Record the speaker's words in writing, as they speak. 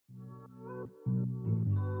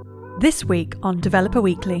This week on Developer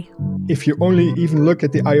Weekly. If you only even look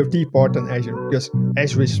at the IoT part on Azure, because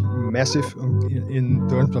Azure is massive in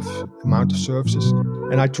terms of amount of services,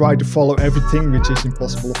 and I try to follow everything, which is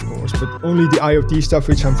impossible, of course, but only the IoT stuff,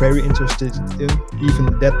 which I'm very interested in,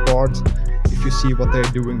 even that part, if you see what they're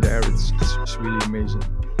doing there, it's really amazing.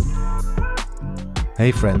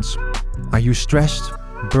 Hey friends, are you stressed,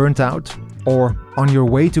 burnt out, or on your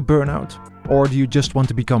way to burnout? Or do you just want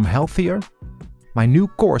to become healthier? My new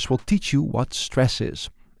course will teach you what stress is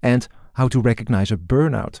and how to recognize a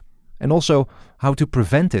burnout, and also how to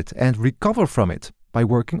prevent it and recover from it by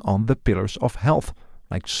working on the pillars of health,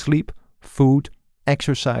 like sleep, food,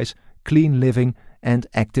 exercise, clean living, and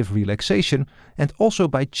active relaxation, and also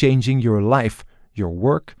by changing your life, your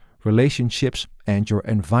work, relationships, and your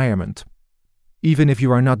environment. Even if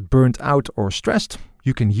you are not burnt out or stressed,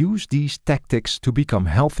 you can use these tactics to become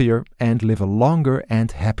healthier and live a longer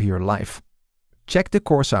and happier life. Check the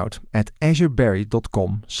course out at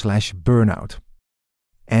azureberry.com/burnout.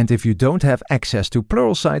 And if you don't have access to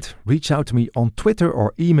Pluralsight, reach out to me on Twitter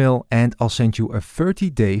or email and I'll send you a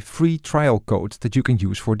 30-day free trial code that you can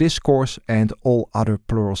use for this course and all other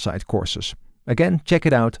Pluralsight courses. Again, check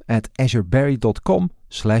it out at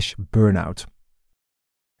azureberry.com/burnout.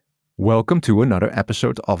 Welcome to another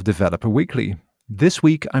episode of Developer Weekly. This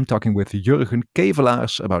week I'm talking with Jurgen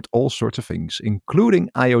Kevelaars about all sorts of things, including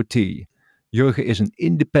IoT. Jurgen is an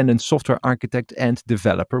independent software architect and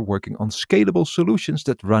developer working on scalable solutions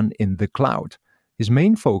that run in the cloud. His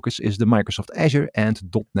main focus is the Microsoft Azure and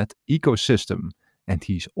 .NET ecosystem. And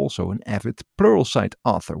he's also an avid Pluralsight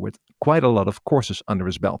author with quite a lot of courses under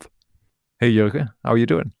his belt. Hey Jurgen, how are you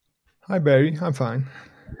doing? Hi Barry, I'm fine.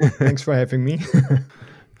 Thanks for having me.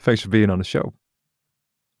 Thanks for being on the show.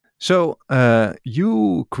 So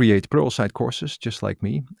you create Pluralsight courses just like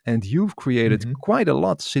me, and you've created quite a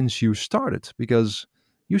lot since you started, because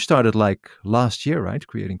you started like last year, right?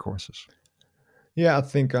 Creating courses. Yeah, I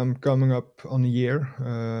think I'm coming up on a year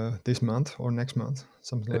this month or next month,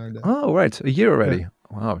 something like that. Oh, right. A year already. Yeah.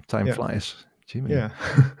 Wow, time flies. Jimmy. Yeah.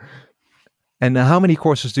 And how many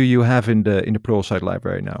courses do you have in the Pluralsight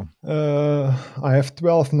library now? I have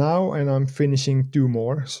 12 now, and I'm finishing 2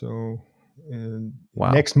 more. So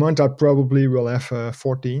wow. Next month I probably will have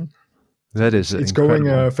 14. That is it's incredible.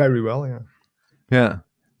 going very well. Yeah. Yeah.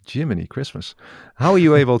 Jiminy Christmas. How are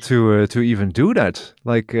you able to even do that?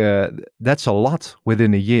 Like that's a lot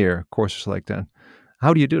within a year, courses like that.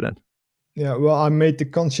 How do you do that? Yeah. Well, I made the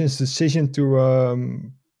conscious decision to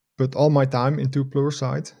put all my time into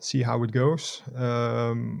Pluralsight, see how it goes.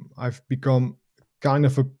 I've become kind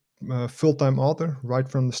of a full-time author right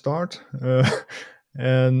from the start.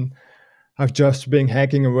 And I've just been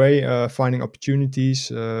hacking away, finding opportunities,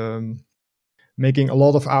 making a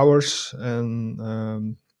lot of hours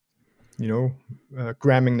and,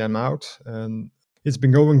 cramming them out. And it's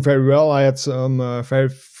been going very well. I had some very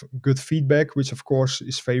good feedback, which of course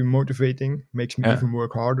is very motivating, makes me even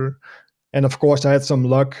work harder. And of course, I had some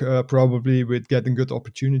luck probably with getting good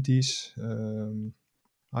opportunities.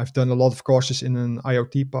 I've done a lot of courses in an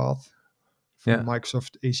IoT path for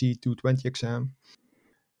Microsoft AZ220 exam.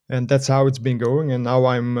 And that's how it's been going. And now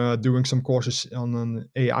I'm doing some courses on an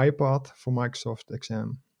AI path for Microsoft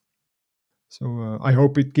exam. So I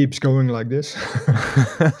hope it keeps going like this.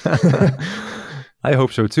 I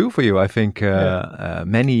hope so too for you. I think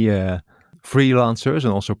many freelancers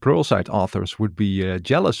and also Pluralsight authors would be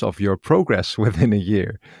jealous of your progress within a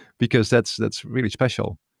year, because that's really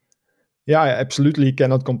special. Yeah, I absolutely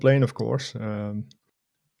cannot complain, of course.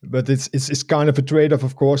 But it's kind of a trade-off,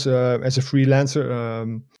 of course. As a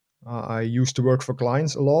freelancer, I used to work for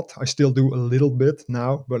clients a lot. I still do a little bit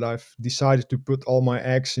now, but I've decided to put all my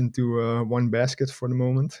eggs into one basket for the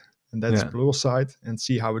moment, and that's Pluralsight, and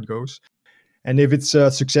see how it goes. And if it's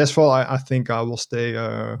successful, I think I will stay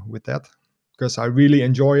with that, because I really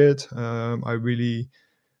enjoy it. I really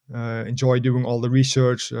enjoy doing all the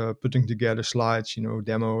research, putting together slides,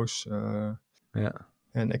 demos,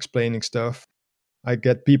 and explaining stuff. I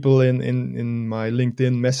get people in my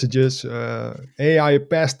LinkedIn messages, hey, I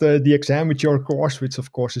passed the exam with your course, which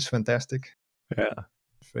of course is fantastic. Yeah.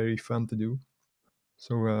 Very fun to do.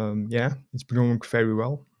 So it's been going very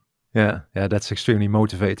well. Yeah, that's extremely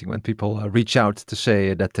motivating when people reach out to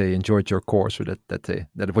say that they enjoyed your course, or that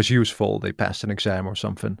it was useful, they passed an exam or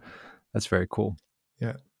something. That's very cool.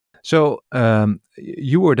 Yeah. So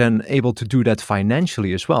you were then able to do that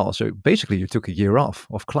financially as well. So basically you took a year off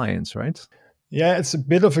of clients, right? Yeah, it's a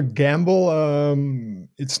bit of a gamble.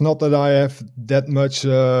 It's not that I have that much,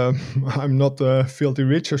 I'm not filthy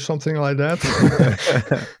rich or something like that.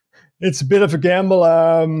 It's a bit of a gamble.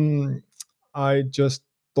 I just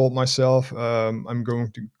told myself I'm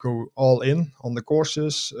going to go all in on the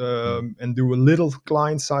courses and do a little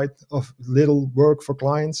client side of little work for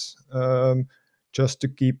clients, just to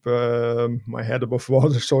keep my head above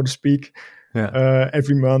water, so to speak,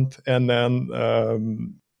 every month. And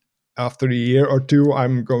then after a year or two,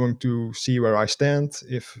 I'm going to see where I stand.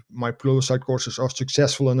 If my pro side courses are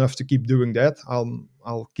successful enough to keep doing that,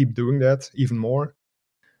 I'll keep doing that even more.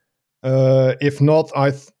 If not,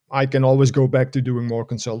 I can always go back to doing more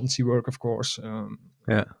consultancy work, of course.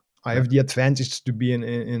 I have the advantage to be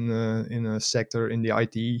in a sector in the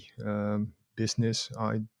IT business.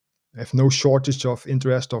 I have no shortage of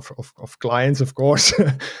interest of clients, of course,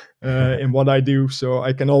 in what I do. So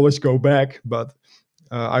I can always go back, but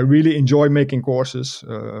I really enjoy making courses.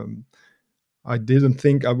 I didn't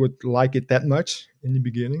think I would like it that much in the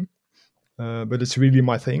beginning, but it's really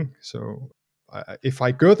my thing. So if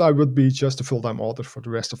I could, I would be just a full-time author for the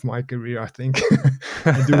rest of my career, I think,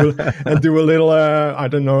 and do a little, I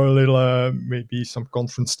don't know, a little, maybe some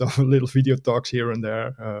conference stuff, a little video talks here and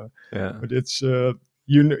there. But it's,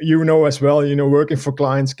 you know as well, working for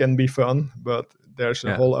clients can be fun, but there's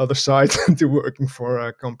a whole other side to working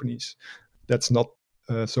for companies. That's not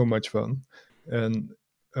so much fun. And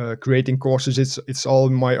creating courses, it's all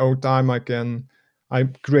in my own time. I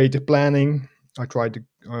create the planning. I try to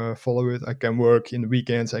follow it. I can work in the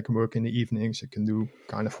weekends. I can work in the evenings. I can do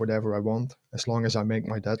kind of whatever I want as long as I make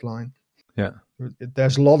my deadline. Yeah,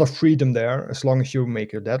 there's a lot of freedom there as long as you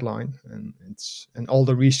make your deadline. And all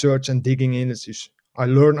the research and digging in. I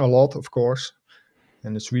learn a lot, of course,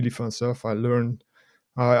 and it's really fun stuff.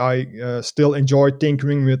 I still enjoy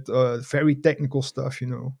tinkering with very technical stuff.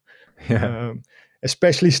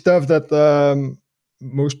 Especially stuff that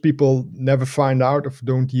most people never find out or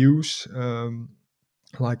don't use,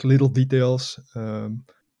 like little details.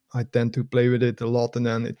 I tend to play with it a lot, and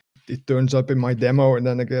then it turns up in my demo, and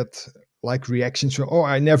then I get like reactions. So,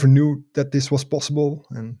 I never knew that this was possible,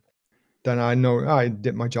 and then I know I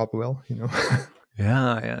did my job well.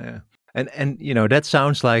 Yeah. And that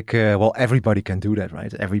sounds like everybody can do that,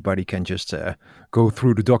 right? Everybody can just go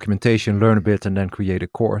through the documentation, learn a bit, and then create a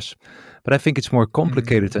course. But I think it's more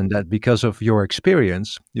complicated than that because of your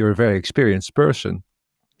experience. You're a very experienced person.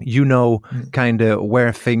 You know kind of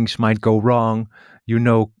where things might go wrong. You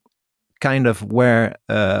know kind of where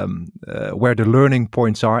the learning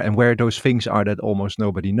points are and where those things are that almost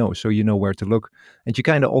nobody knows. So you know where to look, and you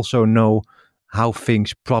kind of also know how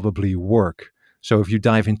things probably work. So if you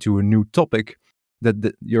dive into a new topic,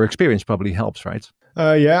 that your experience probably helps, right?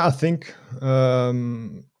 I think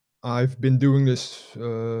I've been doing this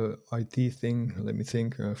IT thing, let me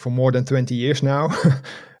think, for more than 20 years now.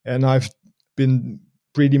 And I've been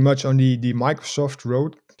pretty much on the Microsoft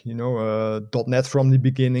road, .NET from the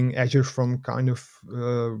beginning, Azure from kind of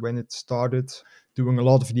when it started, doing a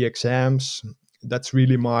lot of the exams. That's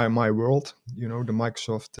really my world, the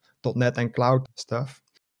Microsoft .NET and cloud stuff.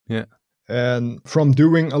 Yeah. And from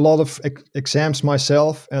doing a lot of exams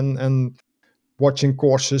myself and watching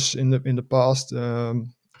courses in the past,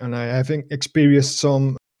 and I have experienced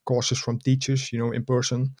some courses from teachers, in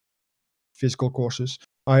person, physical courses.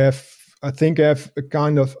 I think I have a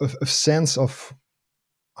kind of a sense of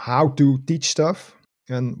how to teach stuff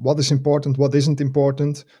and what is important, what isn't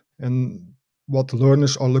important, and what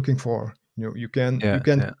learners are looking for. You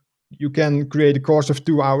can create a course of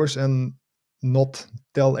 2 hours and not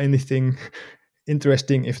tell anything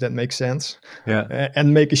interesting, if that makes sense.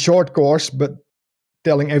 And make a short course, but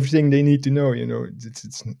telling everything they need to know.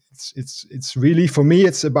 It's really, for me,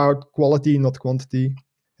 it's about quality, not quantity.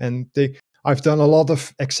 And I've done a lot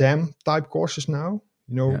of exam type courses now,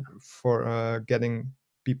 for getting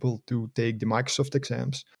people to take the Microsoft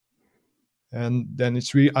exams. And then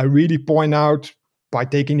I really point out, by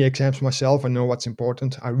taking the exams myself, I know what's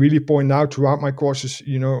important. I really point out throughout my courses,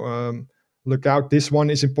 look out, this one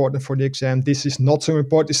is important for the exam. This is not so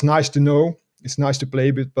important. It's nice to know. It's nice to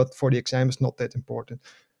play with, but for the exam, it's not that important.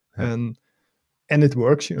 And it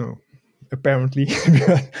works, apparently.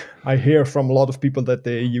 I hear from a lot of people that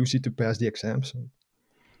they use it to pass the exams.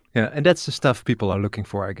 Yeah, and that's the stuff people are looking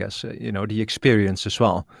for, I guess, the experience as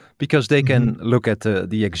well. Because they can look at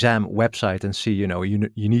the exam website and see,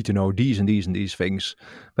 you need to know these and these and these things.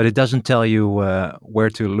 But it doesn't tell you where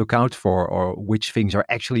to look out for, or which things are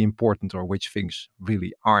actually important or which things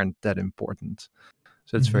really aren't that important.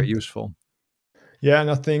 So it's very useful. Yeah,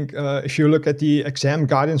 and I think if you look at the exam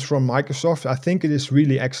guidance from Microsoft, I think it is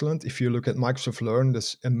really excellent. If you look at Microsoft Learn,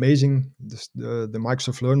 that's amazing, the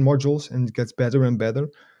Microsoft Learn modules, and it gets better and better.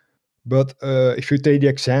 But if you take the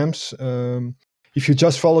exams, if you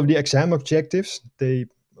just follow the exam objectives, they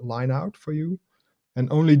line out for you.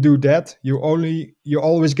 and only do that, you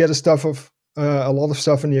always get a lot of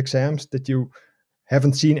stuff in the exams that you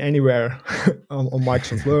haven't seen anywhere on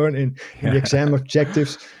Microsoft Learn in the exam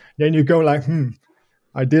objectives. Then you go like,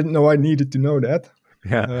 I didn't know I needed to know that.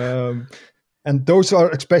 Yeah. And those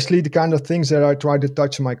are especially the kind of things that I try to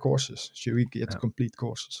touch in my courses, so we get complete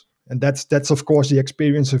courses. And that's of course the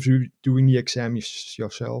experience of you doing the exam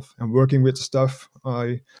yourself and working with the stuff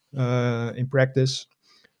in practice.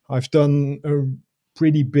 I've done a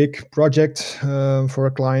pretty big project for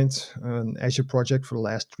a client, an Azure project for the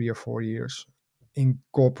last 3 or 4 years,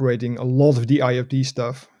 incorporating a lot of the IoT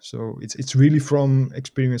stuff. So it's really from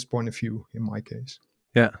experience point of view in my case.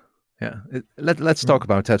 Yeah. Let's talk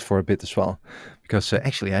about that for a bit as well, because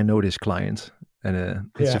actually I know this client, and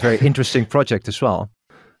it's a very interesting project as well,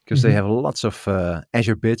 because they have lots of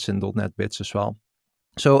Azure bits and .NET bits as well.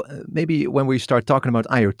 So maybe when we start talking about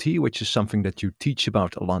IoT, which is something that you teach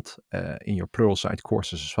about a lot in your Pluralsight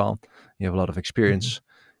courses as well, you have a lot of experience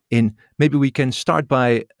in. Maybe we can start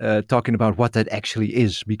by talking about what that actually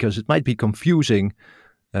is, because it might be confusing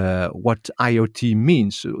what IoT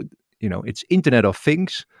means. It's Internet of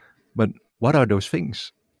Things, but what are those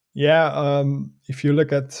things? Yeah, if you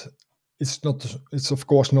look at, it's of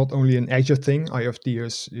course not only an Azure thing. IoT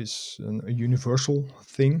is a universal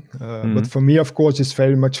thing, but for me, of course, it's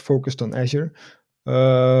very much focused on Azure.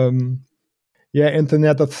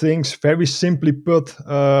 Internet of Things, very simply put,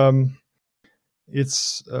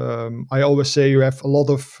 it's I always say you have a lot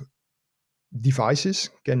of devices,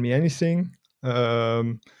 can be anything.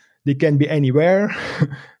 They can be anywhere.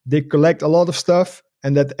 They collect a lot of stuff,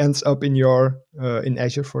 and that ends up in in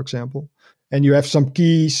Azure, for example. And you have some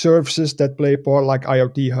key services that play a part, like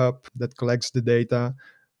IoT Hub, that collects the data.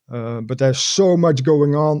 But there's so much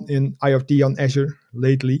going on in IoT on Azure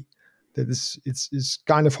lately that it's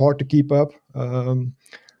kind of hard to keep up.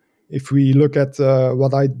 If we look at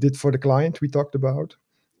what I did for the client we talked about,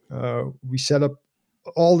 we set up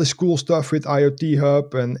all this cool stuff with IoT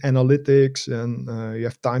Hub and analytics, and you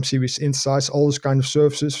have time series insights, all those kind of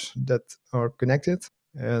services that are connected.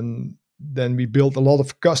 And then we built a lot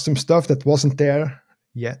of custom stuff that wasn't there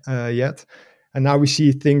yet. And now we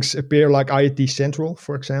see things appear like IoT Central,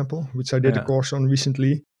 for example, which I did a course on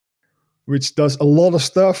recently, which does a lot of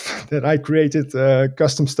stuff that I created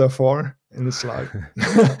custom stuff for. And it's like,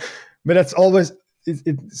 but that's always,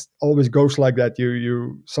 it always goes like that.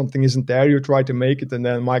 You something isn't there, you try to make it, and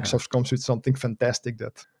then Microsoft comes with something fantastic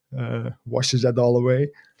that washes that all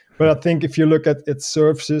away. But I think if you look at its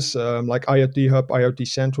services, like IoT Hub, IoT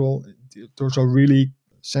Central, those are really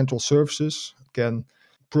central services. It can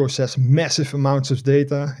process massive amounts of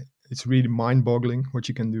data. It's really mind-boggling what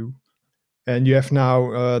you can do. And you have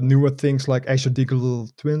now newer things like Azure Digital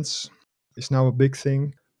Twins is now a big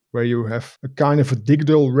thing, where you have a kind of a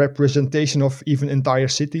digital representation of even entire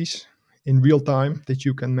cities in real time that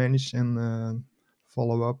you can manage and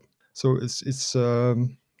follow up. So it's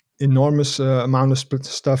enormous amount of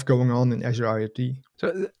stuff going on in Azure IoT.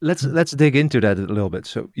 So let's dig into that a little bit.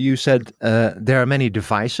 So you said there are many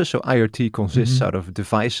devices. So IoT consists out of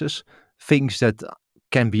devices, things that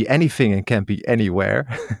can be anything and can be anywhere,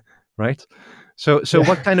 right? So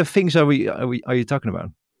what kind of things are you talking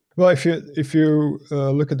about? Well, if you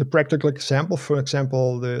look at the practical example, for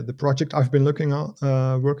example, the project I've been working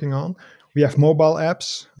on, we have mobile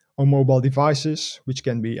apps on mobile devices, which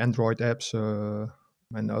can be Android apps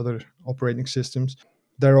and other operating systems.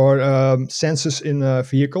 There are sensors in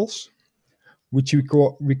vehicles, which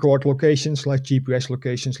record locations like GPS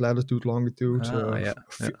locations, latitude, longitude,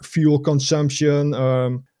 fuel consumption,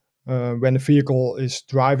 when the vehicle is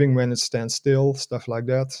driving, when it stands still, stuff like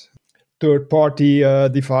that. Third-party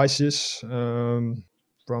devices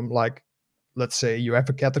from, like, let's say you have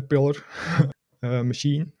a Caterpillar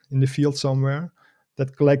machine in the field somewhere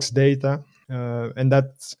that collects data, and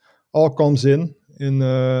that all comes in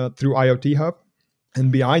through IoT Hub. And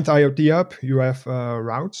behind IoT Hub, you have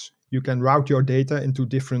routes. You can route your data into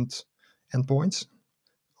different endpoints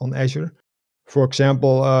on Azure. For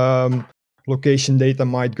example, location data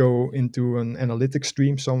might go into an analytics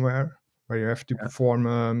stream somewhere, where you have to perform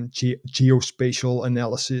geospatial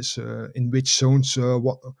analysis, in which zones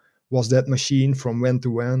was that machine from when to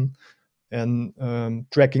when, and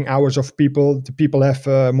tracking hours of people. The people have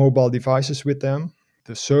mobile devices with them.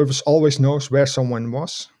 The service always knows where someone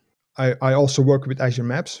was. I also work with Azure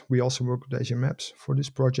Maps. We also work with Azure Maps for this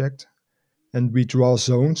project. And we draw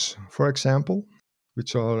zones, for example,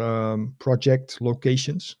 which are project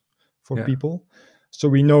locations for people. So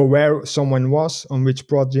we know where someone was, on which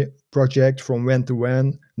project, from when to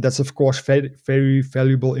when. That's, of course, very, very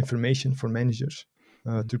valuable information for managers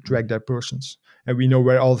to track their persons. and we know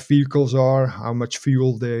where all the vehicles are, how much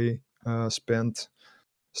fuel they spend,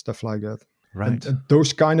 stuff like that. Right. And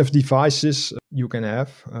those kind of devices you can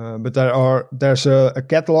have, but there's a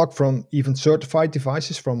catalog from even certified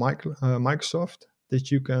devices from Microsoft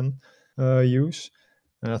that you can use.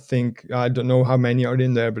 And I think, I don't know how many are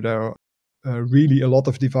in there, but there are really a lot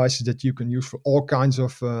of devices that you can use for all kinds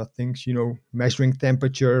of things, measuring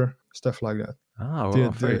temperature, stuff like that.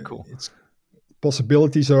 Oh, very cool.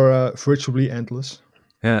 Possibilities are virtually endless.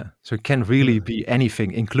 Yeah, so it can really be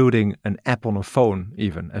anything, including an app on a phone,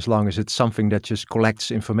 even, as long as it's something that just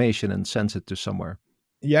collects information and sends it to somewhere.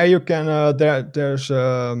 Yeah, you can. There's,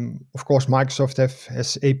 of course, Microsoft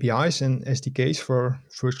has APIs and SDKs for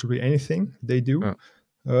virtually anything they do.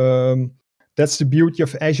 Yeah. That's the beauty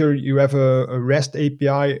of Azure. You have a REST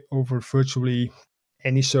API over virtually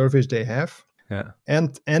any service they have. Yeah.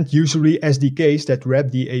 And usually SDKs that wrap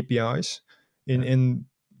the APIs in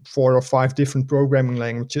 4 or 5 different programming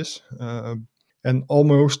languages, and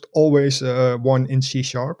almost always one in C#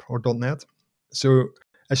 or .NET. So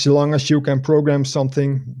as long as you can program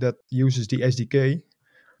something that uses the SDK,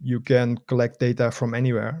 you can collect data from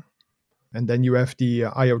anywhere. And then you have the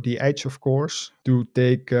IoT Edge, of course, to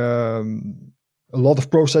take a lot of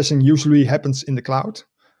processing usually happens in the cloud,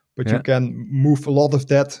 but you can move a lot of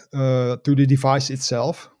that to the device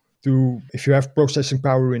itself. If you have processing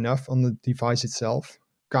power enough on the device itself,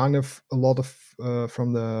 kind of a lot of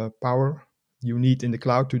from the power you need in the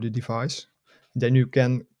cloud to the device. Then you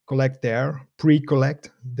can collect there,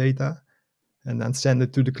 pre-collect data, and then send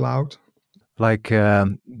it to the cloud. Like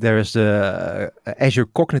there is the Azure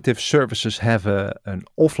Cognitive Services have an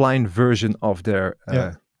offline version of their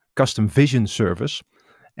custom vision service.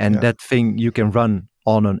 And that thing you can run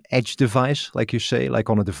on an edge device, like you say, like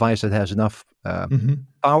on a device that has enough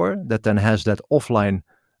power, that then has that offline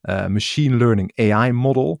machine learning AI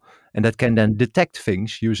model, and that can then detect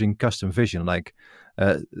things using custom vision, like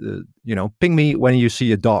ping me when you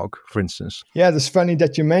see a dog, for instance. Yeah, it's funny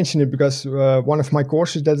that you mention it, because one of my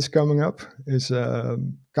courses that is coming up is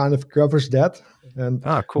kind of covers that. And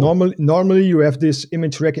cool. Normally you have this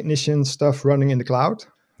image recognition stuff running in the cloud,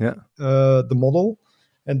 the model,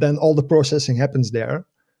 and then all the processing happens there.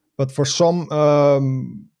 But for some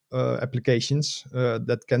applications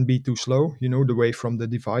that can be too slow, the way from the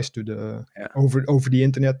device to the over the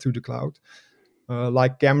internet to the cloud,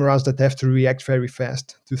 like cameras that have to react very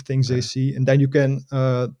fast to things they see, and then you can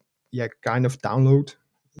kind of download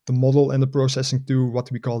the model and the processing to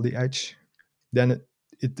what we call the edge. Then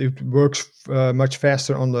it works much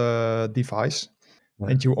faster on the device,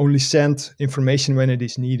 and you only send information when it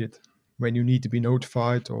is needed, when you need to be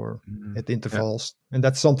notified or at intervals. And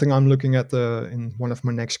that's something I'm looking at in one of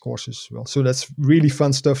my next courses as well. So that's really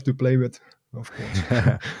fun stuff to play with, of course.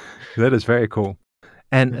 That is very cool.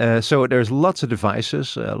 And so there's lots of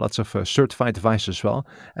devices, lots of certified devices as well.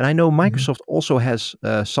 And I know Microsoft also has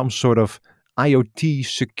some sort of IoT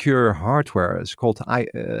secure hardware. It's called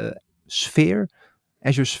Sphere,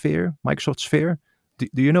 Azure Sphere, Microsoft Sphere.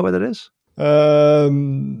 Do you know what it is?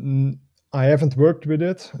 I haven't worked with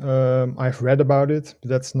it. I've read about it, but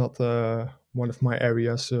that's not one of my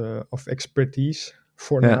areas of expertise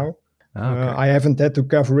for now. I haven't had to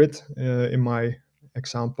cover it in my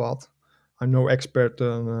exam path. I'm no expert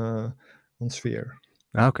on Sphere.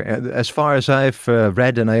 Okay, as far as I've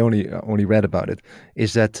read, and I only read about it,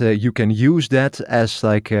 is that you can use that as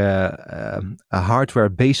like a hardware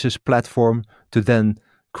basis platform to then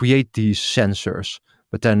create these sensors,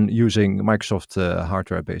 but then using Microsoft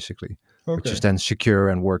hardware basically, which is then secure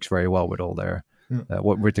and works very well with all their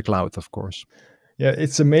with the cloud, of course. Yeah,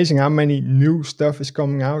 it's amazing how many new stuff is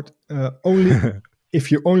coming out. Only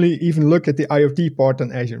if you only even look at the IoT part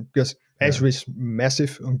on Azure, because Azure is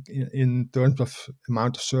massive in terms of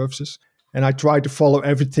amount of services. And I try to follow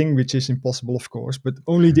everything, which is impossible, of course, but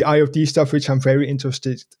only the IoT stuff, which I'm very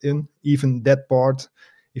interested in, even that part,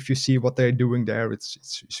 if you see what they're doing there,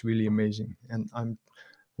 it's really amazing. And I'm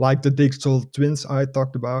like the digital twins I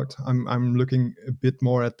talked about. I'm looking a bit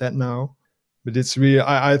more at that now. But it's really,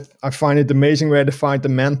 I find it amazing where they find the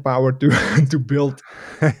manpower to build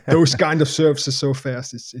those kind of services so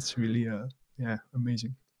fast. It's really,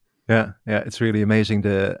 amazing. Yeah, it's really amazing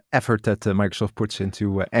the effort that Microsoft puts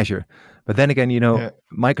into Azure. But then again,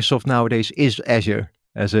 Microsoft nowadays is Azure,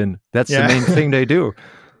 as in that's the main thing they do.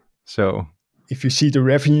 So if you see the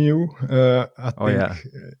revenue, I think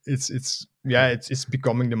it's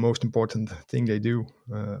becoming the most important thing they do,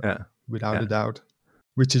 without a doubt.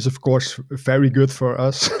 Which is, of course, very good for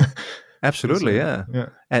us. Absolutely, yeah.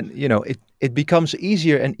 And, it becomes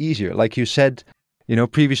easier and easier. Like you said,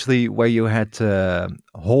 previously where you had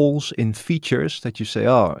holes in features that you say,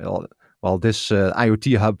 well, this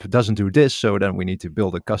IoT hub doesn't do this, so then we need to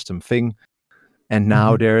build a custom thing. And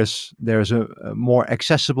now there's a more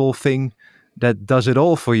accessible thing that does it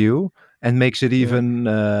all for you and makes it even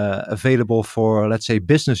available for, let's say,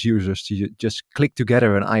 business users to just click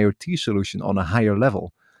together an IoT solution on a higher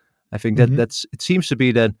level. I think that it seems to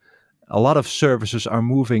be that a lot of services are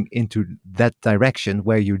moving into that direction,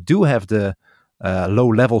 where you do have the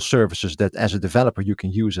low-level services that, as a developer, you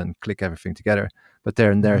can use and click everything together. But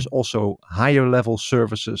there's also higher-level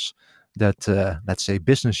services that, let's say,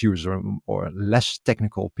 business users or less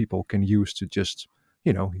technical people can use to just,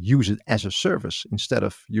 use it as a service instead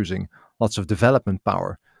of using lots of development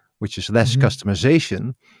power, which is less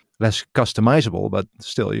customization, less customizable, but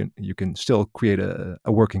still you can still create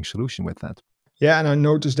a working solution with that. Yeah, and I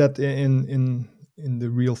noticed that in the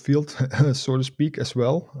real field, so to speak, as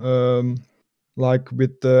well. Like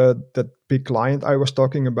with that big client I was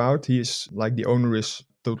talking about, he's like, the owner is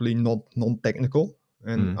totally non-technical,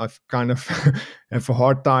 and I've kind of have a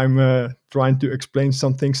hard time trying to explain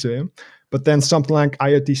some things to him. But then something like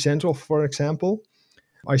IoT Central, for example,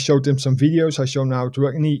 I showed him some videos. I showed him how to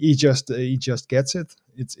work, and he just gets it.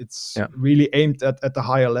 It's really aimed at the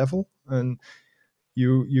higher level, and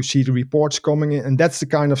you see the reports coming in, and that's the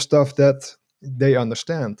kind of stuff that they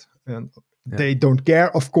understand. And they don't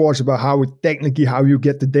care, of course, about how you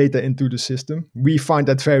get the data into the system. We find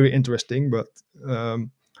that very interesting, but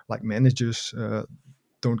like managers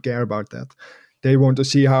don't care about that. They want to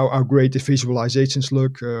see how great the visualizations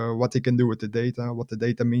look, what they can do with the data, what the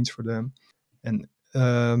data means for them. And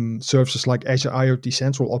services like Azure IoT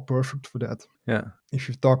Central are perfect for that. Yeah. If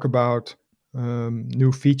you talk about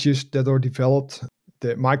new features that are developed,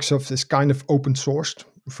 the Microsoft is kind of open sourced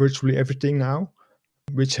virtually everything now,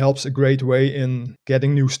 which helps a great way in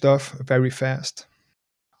getting new stuff very fast.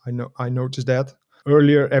 I noticed that.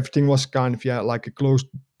 Earlier, everything was kind of like a closed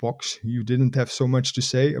box. You didn't have so much to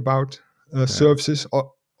say about services,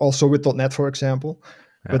 also with .NET, for example.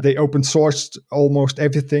 Yeah. But they open sourced almost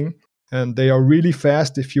everything, and they are really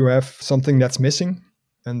fast if you have something that's missing,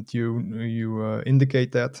 and you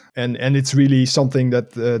indicate that. And it's really something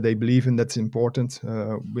that they believe in, that's important.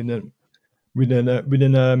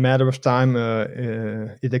 Within a matter of time,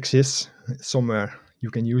 it exists somewhere. You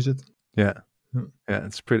can use it. Yeah,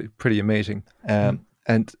 it's pretty amazing.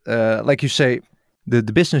 And like you say, the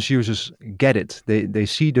business users get it. They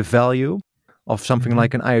see the value of something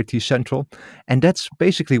like an IoT Central, and that's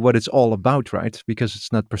basically what it's all about, right? Because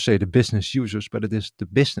it's not per se the business users, but it is the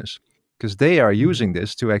business, because they are using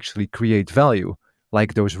this to actually create value,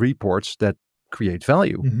 like those reports that create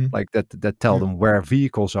value, like that tell them where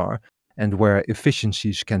vehicles are and where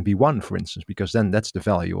efficiencies can be won, for instance, because then that's the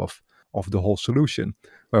value of the whole solution.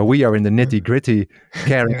 Where we are in the nitty-gritty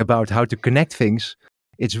caring about how to connect things,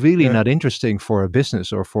 it's really not interesting for a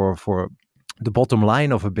business or for the bottom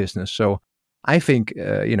line of a business. So I think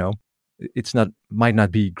it's might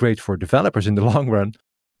not be great for developers in the long run,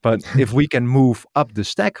 but if we can move up the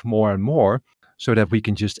stack more and more, so that we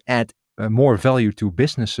can just add more value to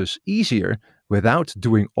businesses easier without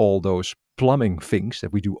doing all those plumbing things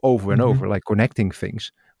that we do over and over, like connecting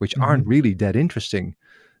things which aren't really that interesting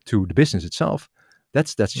to the business itself,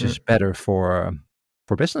 that's just better for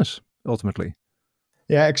business ultimately.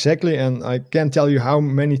 Yeah, exactly. And I can't tell you how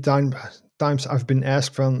many times I've been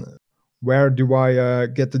asked from, where do I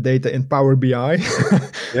get the data in Power BI?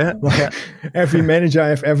 Every manager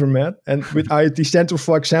I've ever met. And with IoT Central,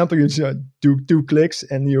 for example, you just do 2 clicks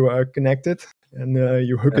and you are connected, and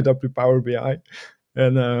you hook it up to Power BI.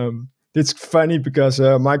 And it's funny because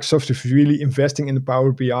Microsoft is really investing in the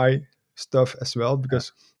Power BI stuff as well,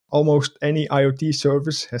 because almost any IoT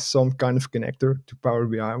service has some kind of connector to Power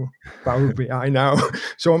BI now.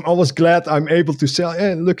 So I'm always glad I'm able to say,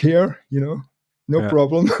 hey, look here, no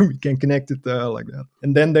problem. We can connect it like that.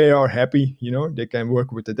 And then they are happy, they can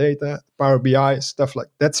work with the data, Power BI, stuff like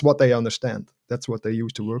that's what they understand. That's what they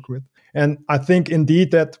used to work with. And I think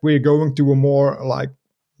indeed that we're going to a more like,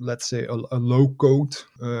 let's say, a low code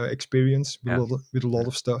experience with a lot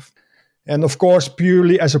of stuff. And of course,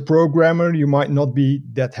 purely as a programmer, you might not be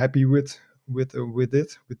that happy with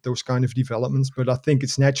those kind of developments. But I think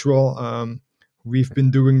it's natural. We've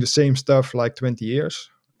been doing the same stuff like 20 years.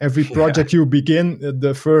 Every project you begin,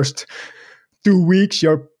 the first 2 weeks,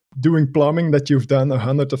 you're doing plumbing that you've done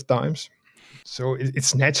 100 of times. So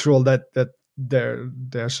it's natural that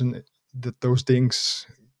those things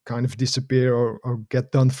kind of disappear or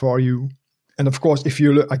get done for you. And of course, if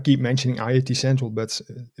you look, I keep mentioning IoT Central, but it's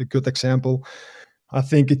a good example. I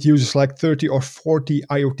think it uses like 30 or 40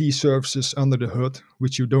 IoT services under the hood,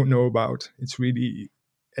 which you don't know about. It's really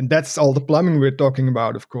and that's all the plumbing we're talking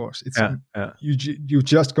about, of course. It's you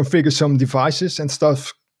just configure some devices and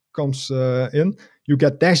stuff comes in. You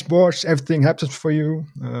get dashboards, everything happens for you,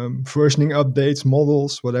 versioning updates,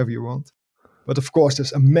 models, whatever you want. But of course,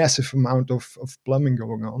 there's a massive amount of plumbing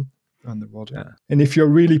going on underwater. Yeah. And if you're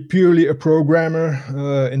really purely a programmer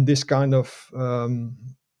in this kind of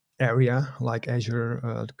area, like Azure,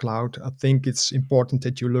 the cloud, I think it's important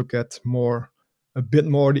that you look at a bit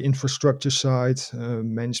more the infrastructure side,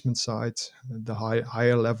 management side, the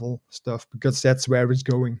higher level stuff, because that's where it's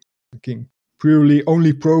going. Purely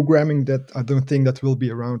only programming, that I don't think that will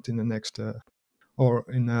be around in the next or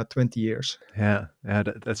in 20 years. Yeah,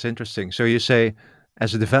 that's interesting. So you say,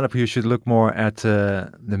 as a developer, you should look more at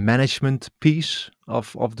the management piece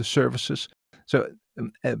of the services. So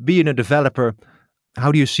being a developer,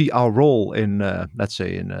 how do you see our role in, let's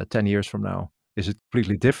say, in 10 years from now? Is it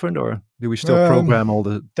completely different, or do we still program all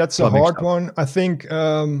the? That's a hard one, I think,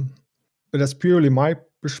 but that's purely my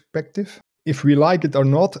perspective. If we like it or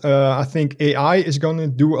not, I think AI is going to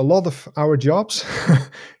do a lot of our jobs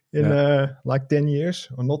in like 10 years,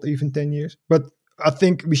 or not even 10 years. But I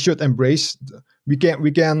think we should embrace. We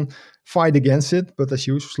can fight against it, but that's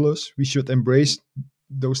useless. We should embrace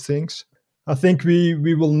those things. I think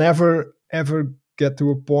we will never ever get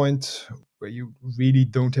to a point where you really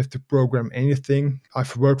don't have to program anything.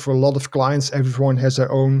 I've worked for a lot of clients. Everyone has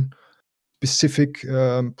their own specific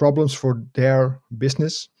problems for their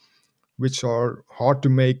business, which are hard to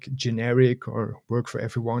make generic or work for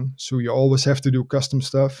everyone. So you always have to do custom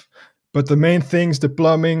stuff. But the main things, the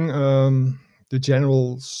plumbing, the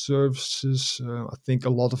general services, I think a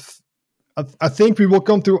lot of... I think we will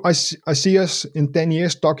come to... I see us in 10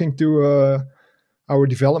 years talking to our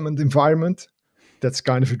development environment. That's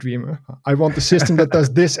kind of a dream. I want a system that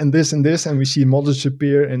does this and this and this, and we see models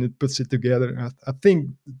appear and it puts it together. I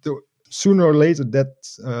think sooner or later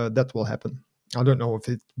that will happen. I don't know if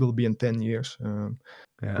it will be in 10 years.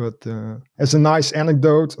 But as a nice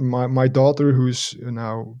anecdote, my daughter, who's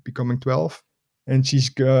now becoming 12, and she's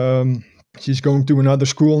going to another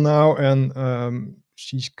school now, and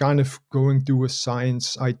she's kind of going to a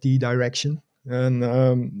science IT direction.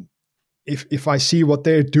 And if I see what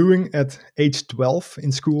they're doing at age 12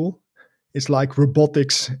 in school, it's like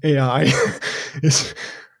robotics, AI.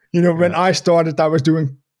 When I started, I was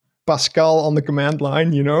doing Pascal on the command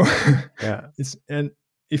line, and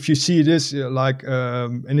if you see this,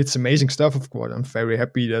 and it's amazing stuff, of course. I'm very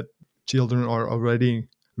happy that children are already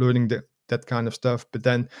learning that kind of stuff. But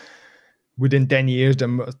then within 10 years,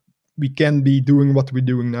 then we can be doing what we're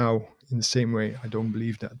doing now in the same way. I don't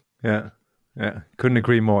believe that. Yeah. Couldn't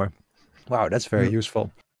agree more. Wow, that's very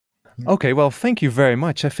useful. Okay, well, thank you very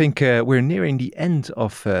much. I think we're nearing the end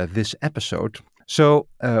of this episode. So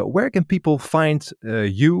where can people find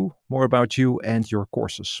you, more about you and your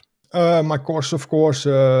courses? My course, of course,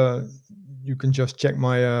 you can just check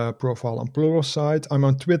my profile on Pluralsight. I'm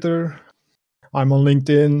on Twitter. I'm on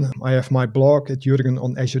LinkedIn. I have my blog at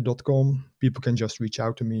jurgenonazure.com. People can just reach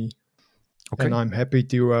out to me. Okay. And I'm happy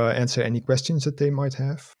to answer any questions that they might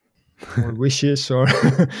have. Or wishes or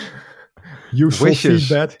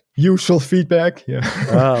useful feedback. Yeah.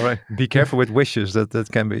 Oh, right. Be careful with wishes. That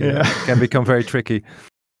can be can become very tricky.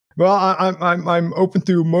 Well, I'm open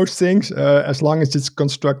to most things as long as it's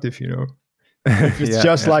constructive. If it's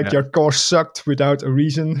your course sucked without a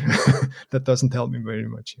reason, that doesn't help me very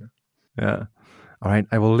much. Yeah. All right.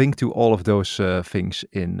 I will link to all of those things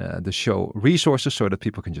in the show resources so that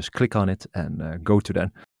people can just click on it and go to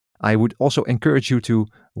that. I would also encourage you to,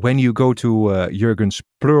 when you go to Jurgen's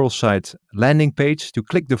Pluralsight landing page, to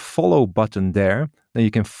click the follow button there. Then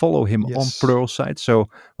you can follow him on Pluralsight. So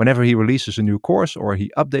whenever he releases a new course or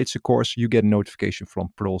he updates a course, you get a notification from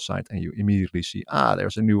Pluralsight and you immediately see,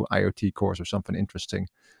 there's a new IoT course or something interesting.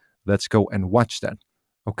 Let's go and watch that.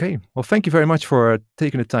 Okay. Well, thank you very much for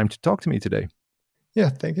taking the time to talk to me today. Yeah,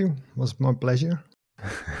 thank you. It was my pleasure.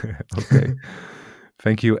 Okay.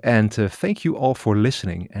 Thank you. And thank you all for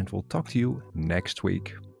listening. And we'll talk to you next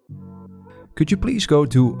week. Could you please go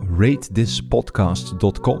to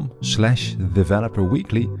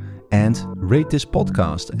ratethispodcast.com/developerweekly and rate this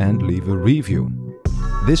podcast and leave a review.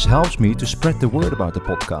 This helps me to spread the word about the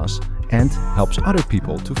podcast and helps other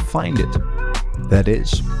people to find it. That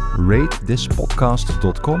is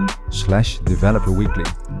ratethispodcast.com/developerweekly.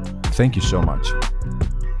 Thank you so much.